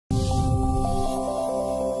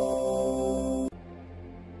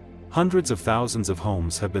Hundreds of thousands of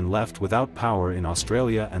homes have been left without power in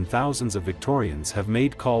Australia, and thousands of Victorians have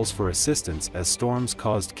made calls for assistance as storms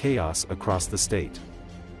caused chaos across the state.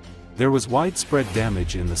 There was widespread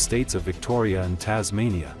damage in the states of Victoria and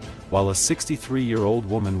Tasmania, while a 63-year-old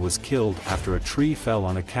woman was killed after a tree fell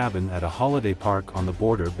on a cabin at a holiday park on the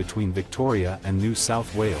border between Victoria and New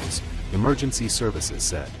South Wales, emergency services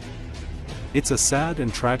said. "It's a sad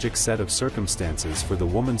and tragic set of circumstances for the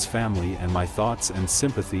woman's family, and my thoughts and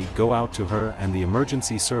sympathy go out to her and the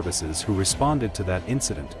emergency services who responded to that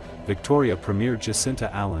incident," Victoria Premier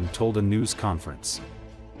Jacinta Allan told a news conference.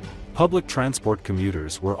 Public transport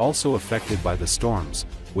commuters were also affected by the storms,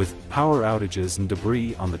 with power outages and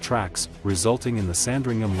debris on the tracks, resulting in the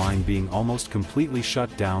Sandringham line being almost completely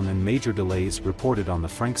shut down and major delays reported on the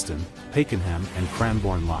Frankston, Pakenham and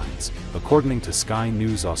Cranbourne lines, according to Sky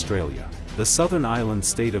News Australia. The southern island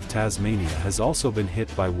state of Tasmania has also been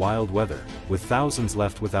hit by wild weather, with thousands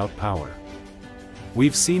left without power.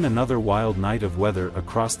 "We've seen another wild night of weather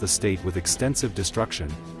across the state with extensive destruction,"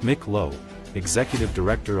 Mick Lowe, Executive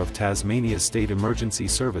Director of Tasmania State Emergency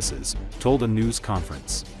Services, told a news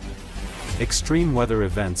conference. Extreme weather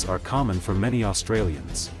events are common for many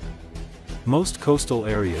Australians. Most coastal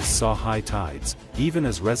areas saw high tides, even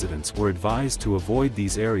as residents were advised to avoid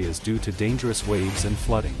these areas due to dangerous waves and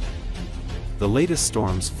flooding. The latest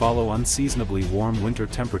storms follow unseasonably warm winter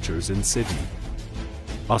temperatures in Sydney.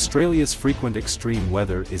 Australia's frequent extreme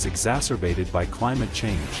weather is exacerbated by climate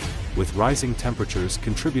change, with rising temperatures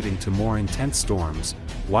contributing to more intense storms,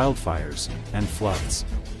 wildfires, and floods.